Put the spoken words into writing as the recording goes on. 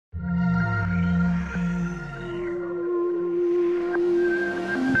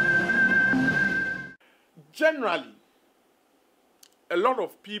generally, a lot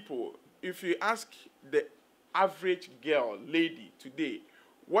of people, if you ask the average girl, lady today,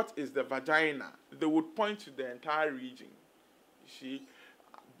 what is the vagina, they would point to the entire region. You see?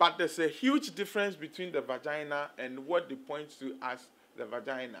 But there's a huge difference between the vagina and what they point to as the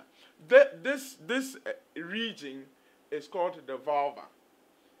vagina. This region is called the vulva.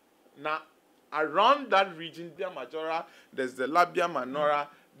 Now, around that region, via majora, there's the labia minora,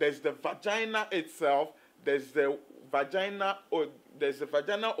 there's the vagina itself, there's the vagina, or there's the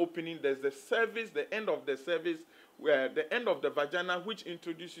vaginal opening, there's the cervix, the end of the cervix, where the end of the vagina, which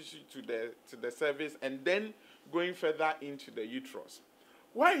introduces you to the cervix, and then going further into the uterus.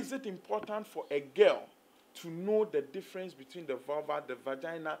 Why is it important for a girl to know the difference between the vulva, the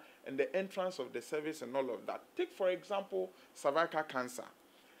vagina, and the entrance of the cervix and all of that? Take, for example, cervical cancer.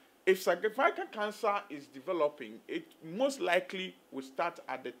 If cervical cancer is developing, it most likely will start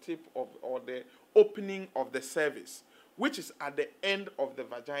at the tip of, or the opening of the cervix, which is at the end of the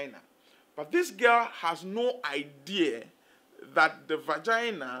vagina. But this girl has no idea that the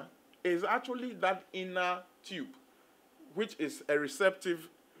vagina is actually that inner tube, which is a receptive,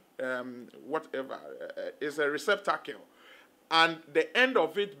 is a receptacle. And the end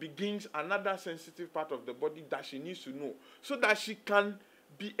of it begins another sensitive part of the body that she needs to know, so that she can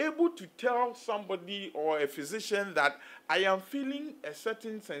be able to tell somebody or a physician that I am feeling a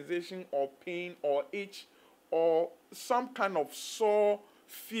certain sensation or pain or itch or some kind of sore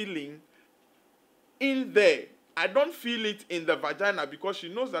feeling in there. I don't feel it in the vagina, because she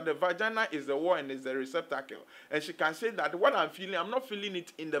knows that the vagina is the wall and is the receptacle. And she can say that what I'm feeling, I'm not feeling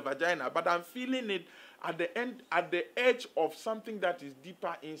it in the vagina, but I'm feeling it at the end, at the edge of something that is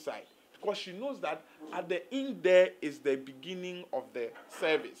deeper inside. Because she knows that at the end there is the beginning of the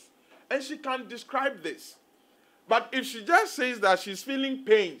cervix. And she can describe this. But if she just says that she's feeling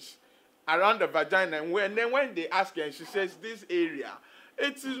pains around the vagina, and then when they ask her and she says this area,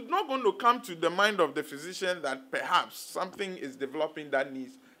 it is not going to come to the mind of the physician that perhaps something is developing that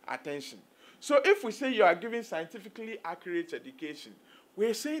needs attention. So if we say you are giving scientifically accurate education,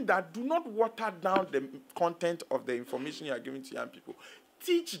 we're saying that do not water down the content of the information you are giving to young people.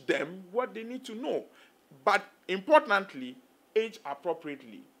 Teach them what they need to know. But importantly, age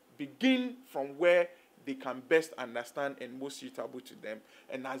appropriately. Begin from where they can best understand and most suitable to them.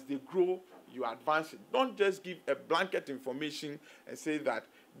 And as they grow, you advance it. Don't just give a blanket information and say that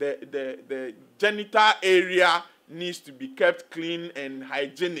the genital area needs to be kept clean and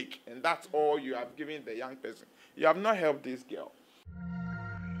hygienic, and that's all you have given the young person. You have not helped this girl.